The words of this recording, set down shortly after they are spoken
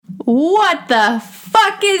What the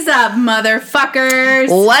fuck is up, motherfuckers?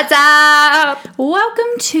 What's up?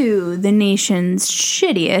 Welcome to the nation's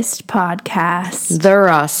shittiest podcast, The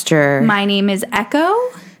Roster. My name is Echo.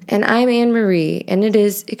 And I'm Annmarie, and it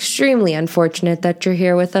is extremely unfortunate that you're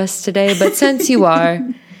here with us today, but since you are,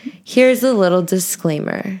 here's a little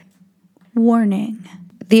disclaimer. Warning.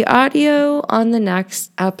 The audio on the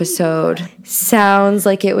next episode sounds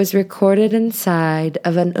like it was recorded inside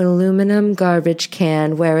of an aluminum garbage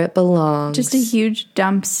can where it belongs. Just a huge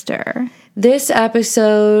dumpster. This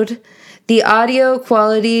episode, the audio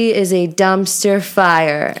quality is a dumpster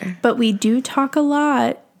fire. But we do talk a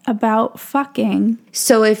lot about fucking.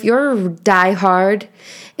 So if you're diehard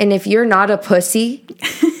and if you're not a pussy,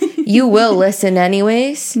 you will listen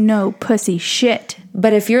anyways. No pussy shit.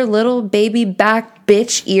 But if your little baby back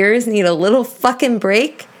bitch ears need a little fucking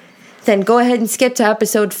break, then go ahead and skip to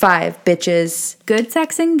episode 5, bitches. Good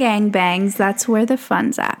sex and gangbangs, that's where the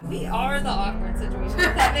fun's at. We are the awkward situation.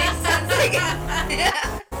 If that makes sense.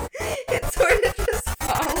 Yeah. It sort of just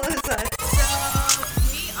follows us. So,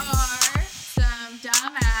 we are some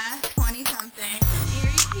dumbass 20-something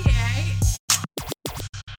ETA.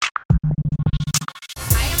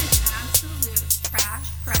 I am an absolute trash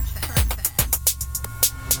person.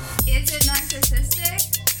 Is it narcissistic?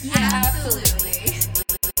 Yeah, absolutely.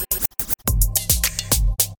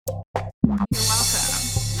 You're welcome.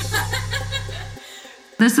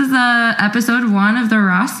 This is episode 1 of The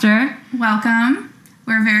Roster. Welcome.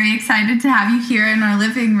 We're very excited to have you here in our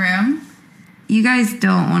living room. You guys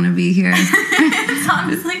don't want to be here. It's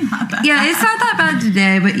honestly not that Yeah, bad. it's not that bad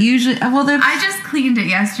today, but usually, I just cleaned it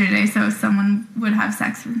yesterday so someone would have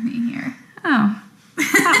sex with me here. Oh,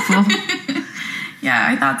 helpful. Yeah,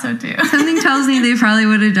 I thought so too. Something tells me they probably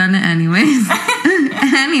would have done it anyways.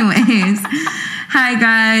 Hi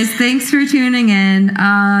guys, thanks for tuning in.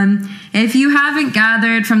 If you haven't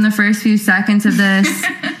gathered from the first few seconds of this,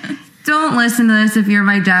 don't listen to this if you're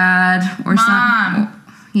my dad or Mom.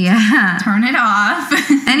 Yeah. Turn it off.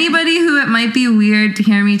 Anybody who it might be weird to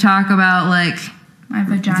hear me talk about, like, My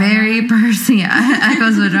vagina. very personal,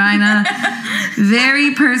 Echo's vagina,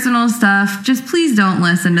 very personal stuff, just please don't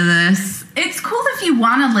listen to this. It's cool if you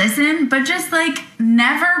want to listen, but just like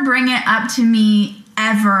never bring it up to me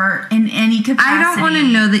ever in any capacity. I don't want to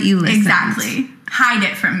know that you listen. Exactly. Hide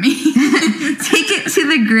it from me. Take it to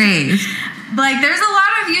the grave. Like, there's a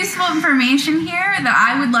lot of useful information here that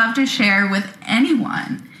I would love to share with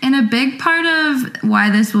anyone. And a big part of why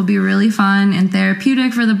this will be really fun and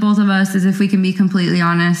therapeutic for the both of us is if we can be completely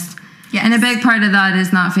honest. Yes. And a big part of that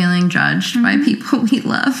is not feeling judged by people we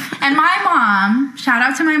love. And my mom, shout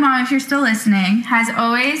out to my mom if you're still listening, has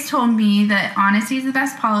always told me that honesty is the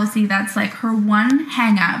best policy. That's like her one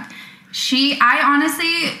hang up. She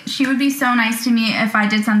would be so nice to me if I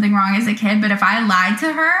did something wrong as a kid, but if I lied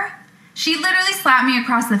to her, she literally slapped me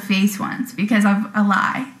across the face once because of a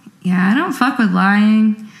lie. Yeah, I don't fuck with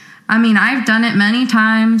lying. I mean, I've done it many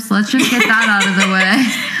times. Let's just get that out of the way.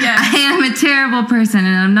 Yeah. I am a terrible person,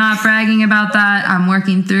 and I'm not bragging about that. I'm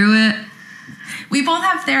working through it. We both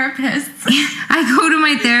have therapists. I go to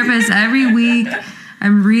my therapist every week.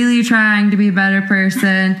 I'm really trying to be a better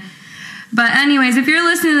person. But anyways, if you're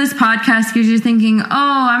listening to this podcast because you're thinking, oh,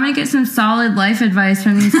 I'm going to get some solid life advice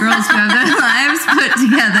from these girls who have their lives put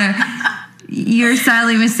together, you're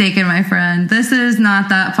sadly mistaken, my friend. This is not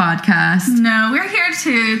that podcast. No, we're here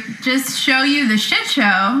to just show you the shit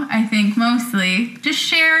show, I think, mostly. Just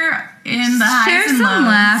share in the highs Share and some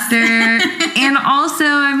lows. laughter. And also,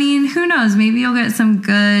 I mean, who knows? Maybe you'll get some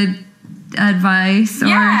good advice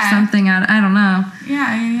or something out. I don't know.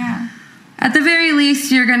 Yeah. At the very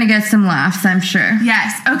least, you're going to get some laughs, I'm sure.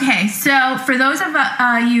 Yes. Okay. So for those of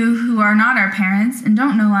you who are not our parents and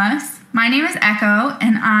don't know us, my name is Echo,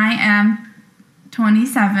 and I am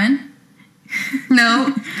 27. No,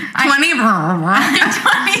 20. I'm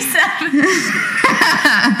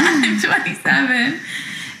 27.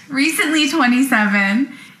 Recently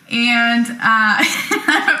 27. And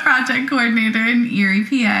I'm a project coordinator in Erie,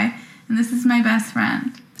 PA. And this is my best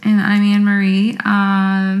friend. And I'm Annmarie.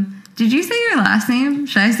 Did you say your last name?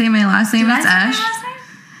 Should I say my last name? It's Ash.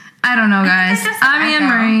 I don't know, guys. I'm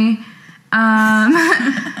Annmarie.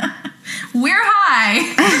 We're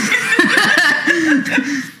high.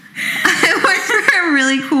 I work for a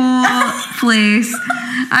really cool place.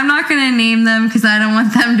 I'm not going to name them because I don't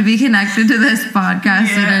want them to be connected to this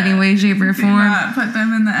podcast in any way, shape, or form. Not put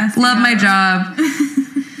them in the SEO. Love my job.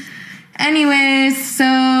 Anyways,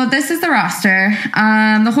 so this is The Roster.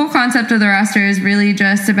 The whole concept of The Roster is really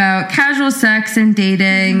just about casual sex and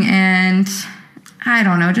dating and I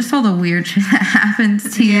don't know, just all the weird shit that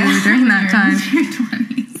happens to you during that time. Your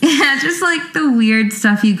 20s. Yeah, just like the weird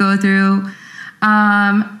stuff you go through.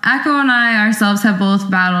 Echo and I ourselves have both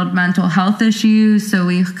battled mental health issues, so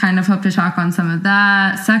we kind of hope to talk on some of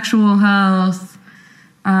that, sexual health,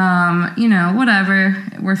 whatever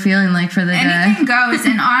we're feeling like for the day. Anything goes.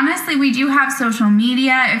 And honestly, we do have social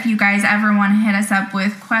media. If you guys ever want to hit us up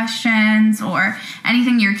with questions or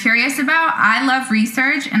anything you're curious about, I love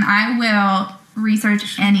research, and I will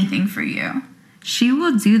research anything for you. She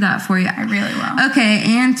will do that for you. I really will. Okay,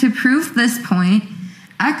 and to prove this point,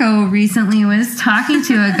 Echo recently was talking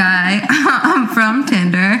to a guy from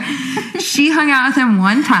Tinder. She hung out with him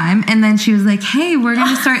one time, and then she was like, hey, we're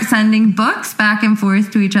going to start sending books back and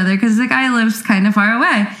forth to each other because the guy lives kind of far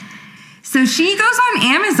away. So she goes on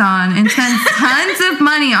Amazon and spends tons of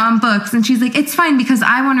money on books, and she's like, it's fine because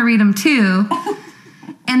I want to read them too.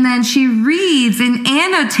 And then she reads and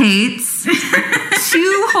annotates 2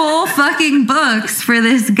 whole fucking books for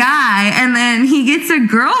this guy, and then he gets a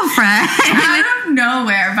girlfriend. Out of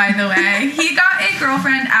nowhere, by the way. He got a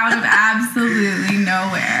girlfriend out of absolutely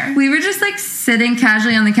nowhere. We were just like sitting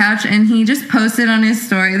casually on the couch, and he just posted on his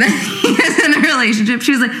story that he is in a relationship.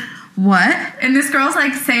 She was like, what? And this girl's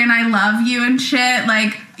like saying I love you and shit.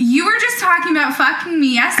 Like, you were just talking about fucking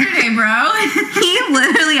me yesterday, bro. He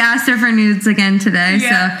literally asked her for nudes again today.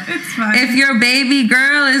 Yeah, so it's fine. If your baby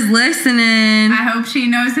girl is listening, I hope she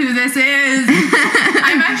knows who this is.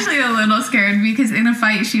 I'm actually a little scared because in a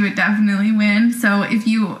fight she would definitely win. So if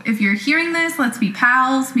you're hearing this, let's be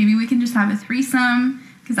pals. Maybe we can just have a threesome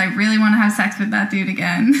because I really want to have sex with that dude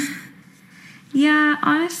again. Yeah,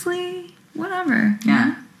 honestly, whatever.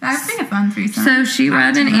 Yeah. That'd be a fun threesome. So she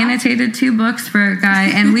read and annotated 2 books for a guy,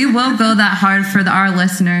 and we will go that hard for our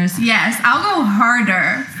listeners. Yes, I'll go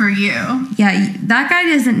harder for you. Yeah, that guy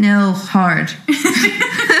doesn't know hard.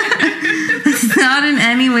 It's not in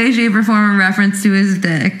any way, shape, or form a reference to his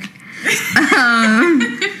dick.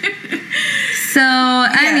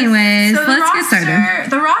 Anyways, so let's get started.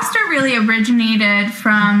 The roster really originated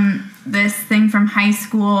from this thing from high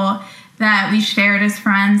school that we shared as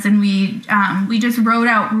friends, and we just wrote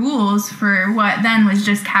out rules for what then was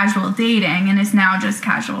just casual dating and is now just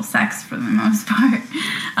casual sex for the most part.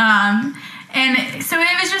 And so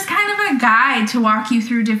it was just kind of a guide to walk you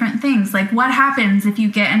through different things, like what happens if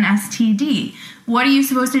you get an STD? What are you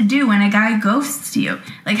supposed to do when a guy ghosts you?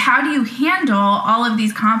 Like, how do you handle all of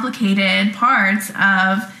these complicated parts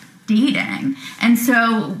of dating? And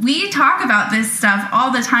so we talk about this stuff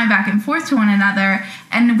all the time back and forth to one another,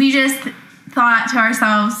 and we just thought to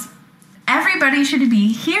ourselves, everybody should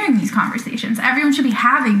be hearing these conversations. Everyone should be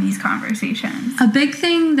having these conversations. A big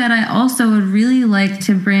thing that I also would really like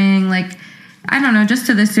to bring, like, I don't know, just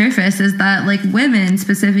to the surface, is that like women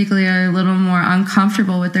specifically are a little more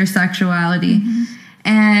uncomfortable with their sexuality. Mm-hmm.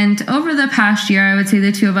 And over the past year, I would say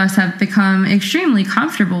the 2 of us have become extremely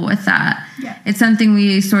comfortable with that. Yeah. It's something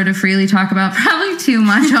we sort of freely talk about, probably too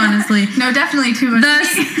much, honestly. No, definitely too much.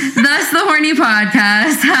 Thus the horny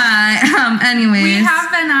podcast. Hi. Anyways. We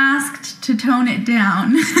have been asked to tone it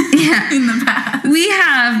down in the past. We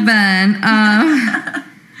have been.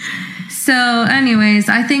 So anyways,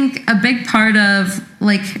 I think a big part of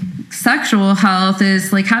like sexual health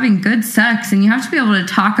is like having good sex, and you have to be able to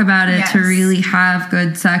talk about it to really have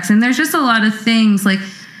good sex. And there's just a lot of things, like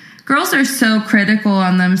girls are so critical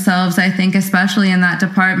on themselves, I think, especially in that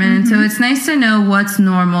department. Mm-hmm. And so it's nice to know what's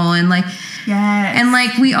normal, and like, and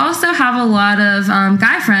like we also have a lot of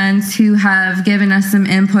guy friends who have given us some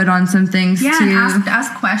input on some things too. And asked us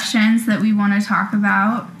questions that we want to talk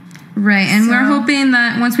about. Right, and we're hoping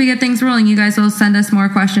that once we get things rolling, you guys will send us more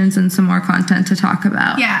questions and some more content to talk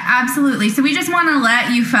about. Yeah, absolutely. So we just want to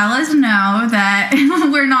let you fellas know that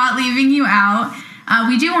we're not leaving you out.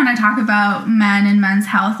 We do want to talk about men and men's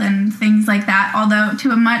health and things like that, although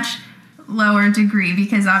to a much lower degree,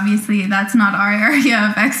 because obviously that's not our area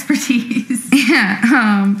of expertise.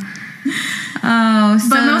 Yeah.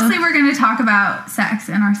 But mostly we're going to talk about sex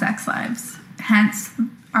and our sex lives. Hence,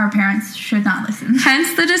 our parents should not listen.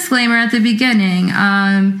 Hence the disclaimer at the beginning.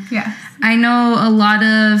 Yeah. I know a lot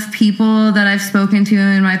of people that I've spoken to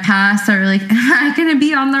in my past are like, am I going to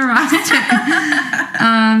be on the roster?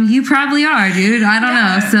 You probably are, dude. I don't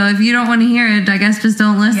know. So if you don't want to hear it, I guess just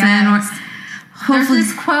don't listen. Yes. Or hopefully, there's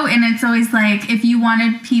this quote, and it's always like, if you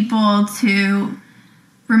wanted people to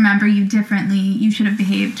remember you differently, you should have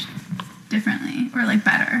behaved differently or like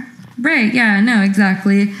better. Right. Yeah, no,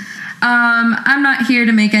 exactly. I'm not here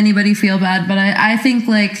to make anybody feel bad, but I think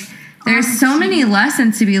like there's so many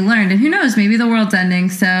lessons to be learned, and who knows, maybe the world's ending,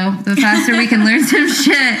 so the faster we can learn some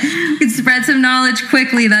shit, we can spread some knowledge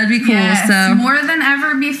quickly, that'd be cool. Yes, so more than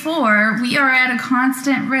ever before, we are at a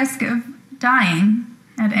constant risk of dying.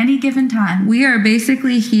 At any given time. We are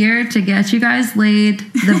basically here to get you guys laid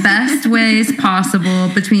the best ways possible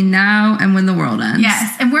between now and when the world ends.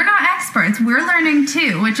 Yes, and we're not experts. We're learning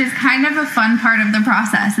too, which is kind of a fun part of the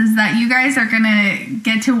process, is that you guys are going to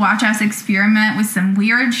get to watch us experiment with some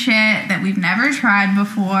weird shit that we've never tried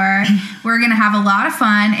before. We're going to have a lot of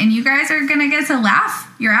fun, and you guys are going to get to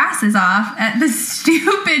laugh your asses off at the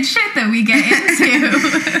stupid shit that we get into.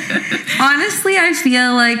 Honestly, I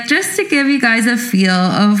feel like, just to give you guys a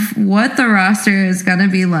feel of what the roster is going to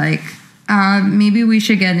be like, maybe we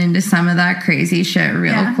should get into some of that crazy shit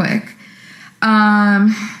real quick.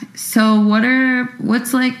 So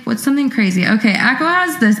what's something crazy? Okay, Echo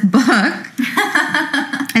has this book.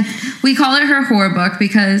 We call it her horror book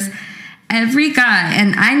because every guy,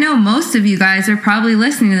 and I know most of you guys are probably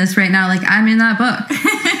listening to this right now, like, I'm in that book.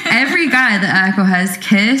 Every guy that Echo has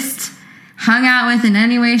kissed, hung out with in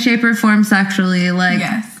any way, shape, or form sexually, like...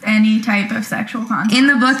 Yes, any type of sexual contact. In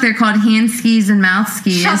the book, they're called hand skis and mouth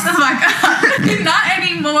skis. Shut the fuck up. Not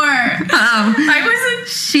anymore. Oh.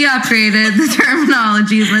 She upgraded the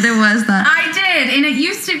terminology, but it was that. I did, and it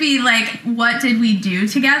used to be like, what did we do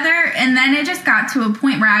together? And then it just got to a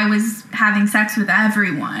point where I was having sex with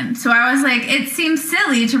everyone. So I was like, it seems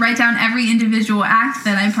silly to write down every individual act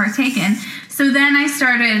that I partake in. So then I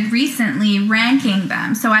started recently ranking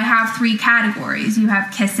them. So I have 3 categories. You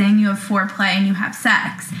have kissing, you have foreplay, and you have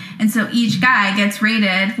sex. And so each guy gets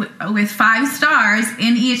rated with 5 stars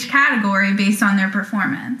in each category based on their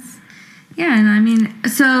performance. Yeah, and I mean,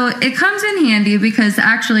 so it comes in handy because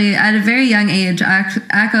actually at a very young age,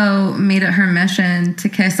 Echo made it her mission to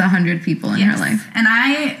kiss 100 people in her life. And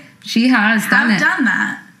she has done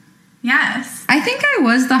that. Yes. I think I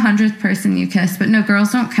was the 100th person you kissed, but no,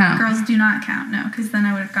 girls don't count. Girls do not count, no, because then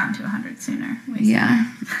I would have gotten to 100 sooner. Way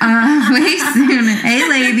sooner. Hey,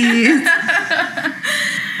 ladies.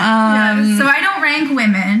 So I don't rank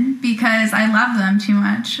women because I love them too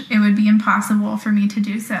much. It would be impossible for me to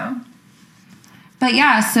do so. But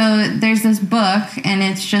yeah, so there's this book, and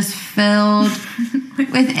it's just filled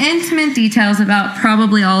with intimate details about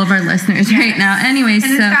probably all of our listeners right now. Anyways,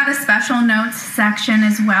 and it's got a special notes section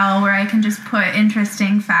as well where I can just put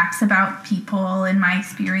interesting facts about people and my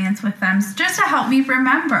experience with them just to help me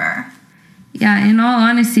remember. Yeah, in all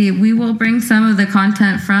honesty, we will bring some of the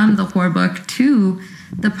content from the horror book to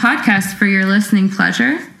the podcast for your listening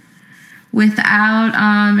pleasure.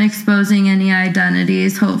 Without exposing any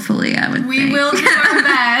identities, hopefully, I would think. We will do our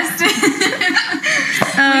best. We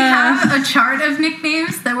have a chart of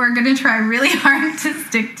nicknames that we're going to try really hard to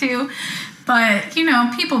stick to. But,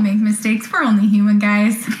 people make mistakes. We're only human,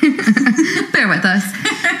 guys. Bear with us.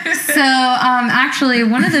 So, actually,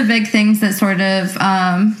 one of the big things that sort of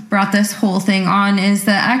brought this whole thing on is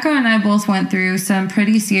that Echo and I both went through some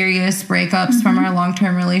pretty serious breakups from our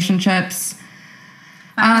long-term relationships.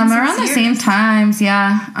 Around the same times,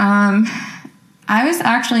 yeah. I was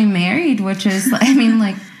actually married, which is,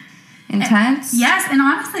 intense. Yes, and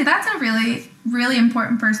honestly, that's a really, really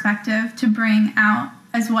important perspective to bring out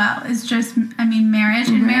as well. It's just, marriage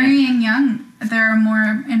and marrying young. There are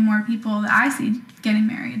more and more people that I see getting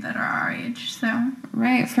married that are our age, so.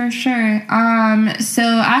 Right, for sure. So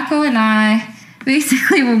Echo and I...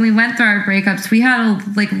 Basically, when we went through our breakups, we had a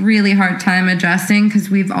really hard time adjusting because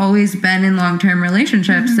we've always been in long-term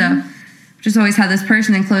relationships. So just always had this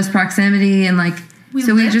person in close proximity, and we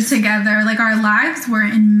lived together. Our lives were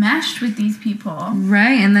enmeshed with these people.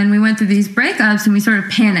 Right, and then we went through these breakups and we sort of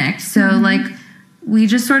panicked. So we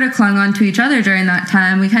just sort of clung on to each other during that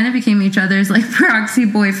time. We kind of became each other's proxy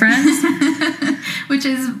boyfriends. Which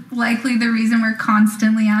is likely the reason we're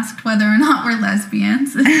constantly asked whether or not we're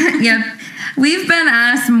lesbians. Yep. We've been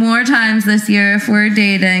asked more times this year if we're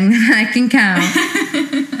dating than I can count.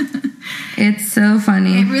 It's so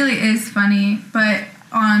funny. It really is funny, but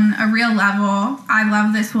on a real level, I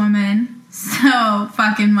love this woman so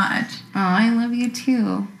fucking much. Oh, I love you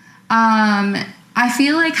too. I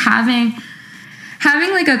feel like having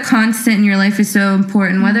a constant in your life is so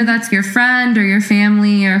important, whether that's your friend or your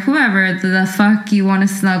family or whoever the fuck you want to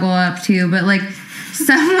snuggle up to, but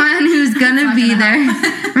someone who's gonna be there.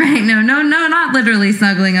 Right, no, not literally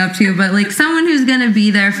snuggling up to, but someone who's gonna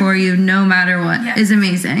be there for you no matter what is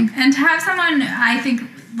amazing. And to have someone, I think,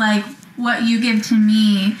 what you give to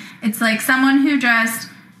me, it's someone who just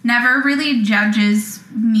never really judges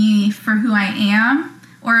me for who I am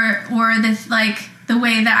or this the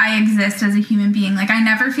way that I exist as a human being. I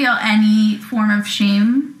never feel any form of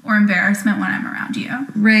shame or embarrassment when I'm around you.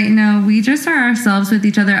 Right, no, we just are ourselves with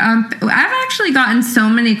each other. I've actually gotten so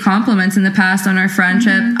many compliments in the past on our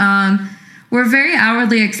friendship. we're very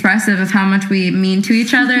outwardly expressive of how much we mean to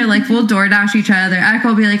each other. Like, we'll DoorDash each other. Echo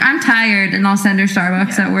will be like, I'm tired, and I'll send her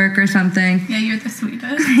Starbucks at work or something. Yeah, you're the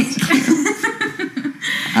sweetest. Thank you.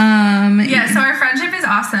 Yeah, so our friendship is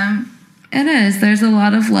awesome. It is. There's a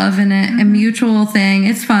lot of love in it, a mutual thing.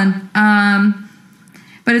 It's fun.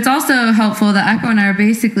 But it's also helpful that Echo and I are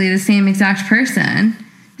basically the same exact person.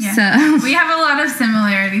 Yeah. So we have a lot of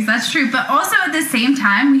similarities. That's true. But also at the same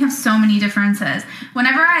time, we have so many differences.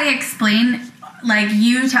 Whenever I explain like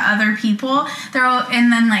you to other people,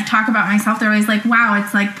 and then like talk about myself, they're always like, wow,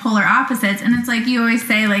 it's like polar opposites. And it's like you always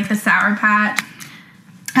say like the Sour Patch.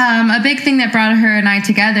 A big thing that brought her and I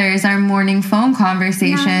together is our morning phone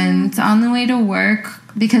conversations on the way to work,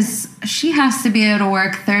 because she has to be able to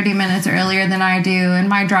work 30 minutes earlier than I do, and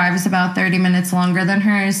my drive is about 30 minutes longer than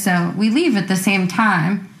hers, so we leave at the same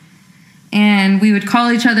time. And we would call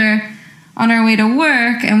each other on our way to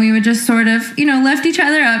work, and we would just sort of, lift each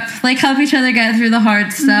other up, like help each other get through the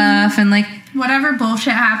hard stuff, and like whatever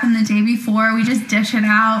bullshit happened the day before, we just dish it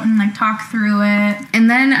out and like talk through it. And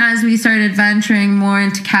then as we started venturing more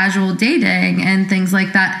into casual dating and things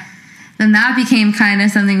like that, then that became kind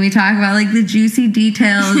of something we talk about, like the juicy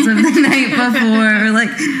details of the night before, or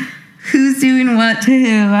like who's doing what to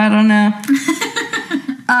who. I don't know.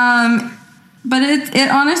 But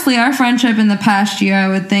it honestly, our friendship in the past year, I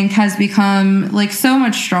would think, has become like so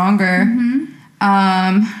much stronger.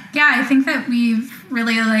 Yeah, I think that we've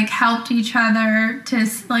really like helped each other to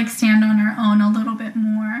like stand on our own a little bit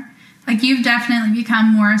more. Like, you've definitely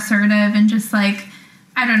become more assertive and just like,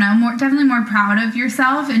 I don't know, definitely more proud of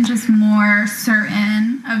yourself and just more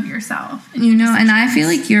certain of yourself. And I feel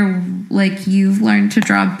like you've learned to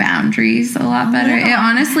draw boundaries a lot better. It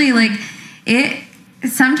honestly,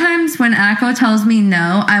 sometimes when Echo tells me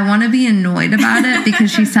no, I want to be annoyed about it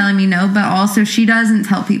because she's telling me no, but also she doesn't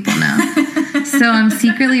tell people no. So I'm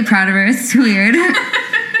secretly proud of her. It's weird.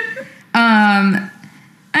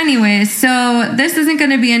 Anyways, so this isn't going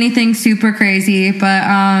to be anything super crazy, but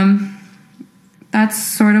that's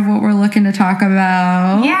sort of what we're looking to talk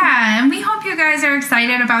about. Yeah, and we hope you guys are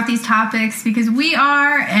excited about these topics, because we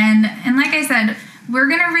are, and like I said, we're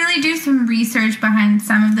going to really do some research behind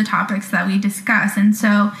some of the topics that we discuss. And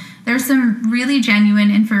so there's some really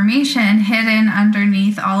genuine information hidden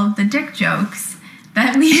underneath all of the dick jokes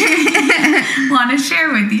that we want to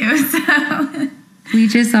share with you. So we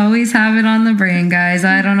just always have it on the brain, guys.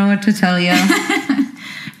 I don't know what to tell you.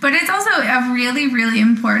 But it's also a really, really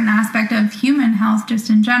important aspect of human health, just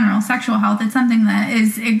in general. Sexual health, it's something that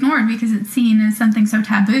is ignored because it's seen as something so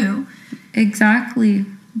taboo. Exactly.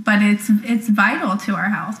 But it's vital to our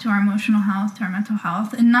health, to our emotional health, to our mental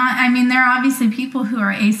health. And there are obviously people who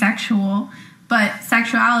are asexual, but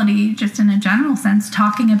sexuality, just in a general sense,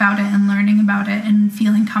 talking about it and learning about it and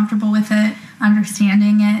feeling comfortable with it,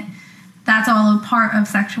 understanding it, that's all a part of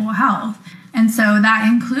sexual health. And so that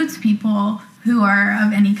includes people who are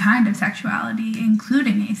of any kind of sexuality,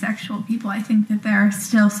 including asexual people. I think that there are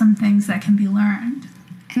still some things that can be learned.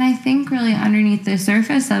 And I think really underneath the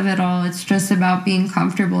surface of it all, it's just about being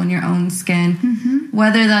comfortable in your own skin.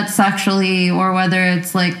 Whether that's sexually or whether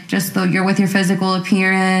it's like just you're with your physical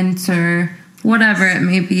appearance or whatever it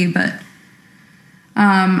may be. But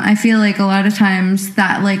I feel like a lot of times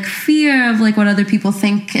that like fear of like what other people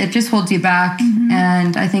think, it just holds you back.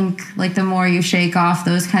 And I think like the more you shake off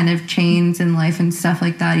those kind of chains in life and stuff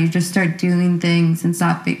like that, you just start doing things and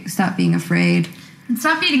stop being afraid. And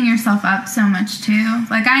stop beating yourself up so much, too.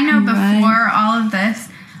 Like, I know before all of this,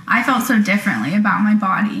 I felt so differently about my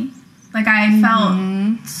body. Like, I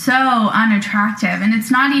felt so unattractive. And it's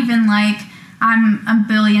not even like I'm a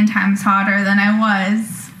billion times hotter than I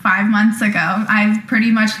was 5 months ago. I pretty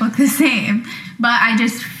much look the same. But I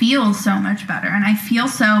just feel so much better. And I feel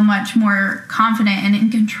so much more confident and in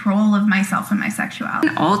control of myself and my sexuality.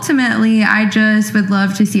 And ultimately, I just would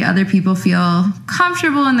love to see other people feel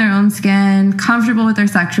comfortable in their own skin, comfortable with their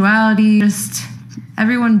sexuality, just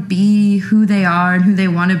everyone be who they are and who they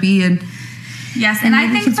want to be. And yes, and I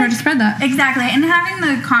think we can start to spread that. Exactly. And having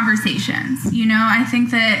the conversations, I think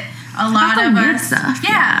that a lot of us, a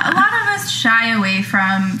lot of us shy away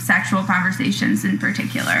from sexual conversations in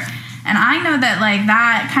particular. And I know that, like,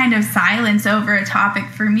 that kind of silence over a topic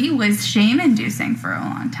for me was shame-inducing for a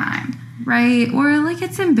long time. Right. Or, like,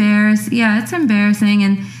 it's embarrassing. Yeah, it's embarrassing.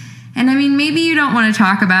 And I mean, maybe you don't want to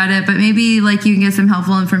talk about it, but maybe, like, you can get some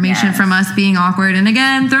helpful information from us being awkward. And,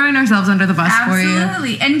 again, throwing ourselves under the bus for you.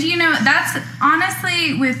 Absolutely. And, that's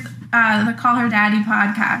honestly with the Call Her Daddy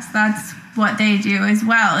podcast, that's what they do as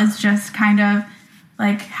well, is just kind of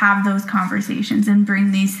like have those conversations and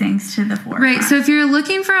bring these things to the forefront. Right. So if you're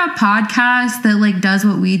looking for a podcast that like does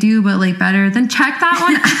what we do but like better, then check that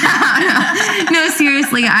one out. No,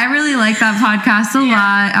 seriously, I really like that podcast a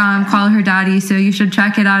lot. Call Her Daddy. So you should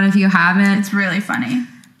check it out if you haven't. It's really funny.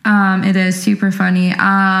 It is super funny.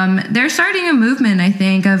 They're starting a movement, I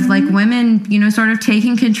think, of like women, you know, sort of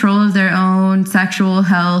taking control of their own sexual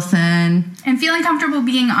health and feeling comfortable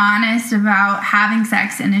being honest about having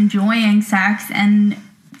sex and enjoying sex and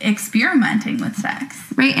experimenting with sex.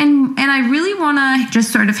 Right. And I really want to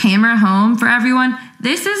just sort of hammer home for everyone.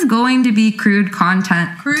 This is going to be crude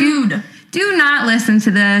content. Crude. Do not listen to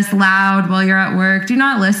this loud while you're at work. Do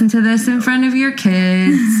not listen to this in front of your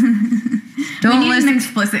kids. Don't listen to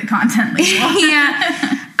explicit content label.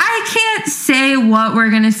 Yeah. I can't say what we're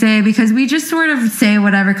going to say because we just sort of say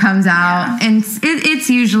whatever comes out. Yeah. And it's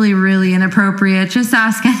usually really inappropriate. Just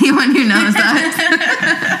ask anyone who knows us.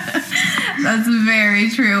 That's very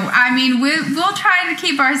true. I mean, we'll try to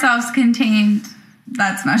keep ourselves contained.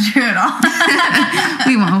 That's not true at all.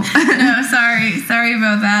 We won't. No, sorry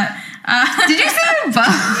about that. Did you say both?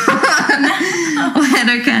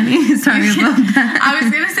 No. Kenny? Sorry about that. I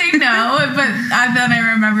was going to say no, but then I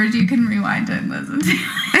remembered you can rewind it and listen to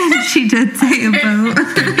it. She did say a boat.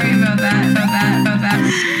 Sorry about that.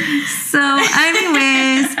 So,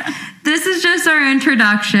 anyways, this is just our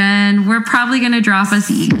introduction. We're probably going to drop a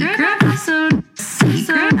secret episode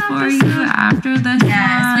for you after the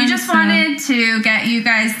Yes, we just wanted to get you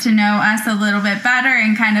guys to know us a little bit better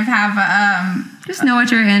and kind of have just know what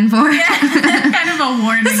you're in for. Yeah, kind of a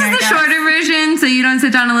warning. This is the shorter version, so you don't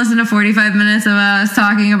sit down and listen to 45 minutes of us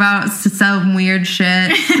talking about some weird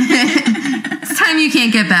shit. It's time you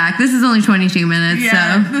can't get back. This is only 22 minutes.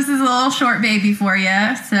 Yeah, so this is a little short baby for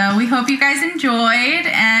you. So we hope you guys enjoyed.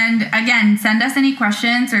 And again, send us any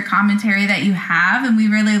questions or commentary that you have, and we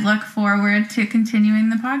really look forward to continuing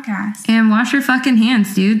the podcast. And wash your fucking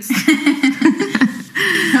hands, dudes.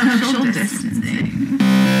 Social distancing.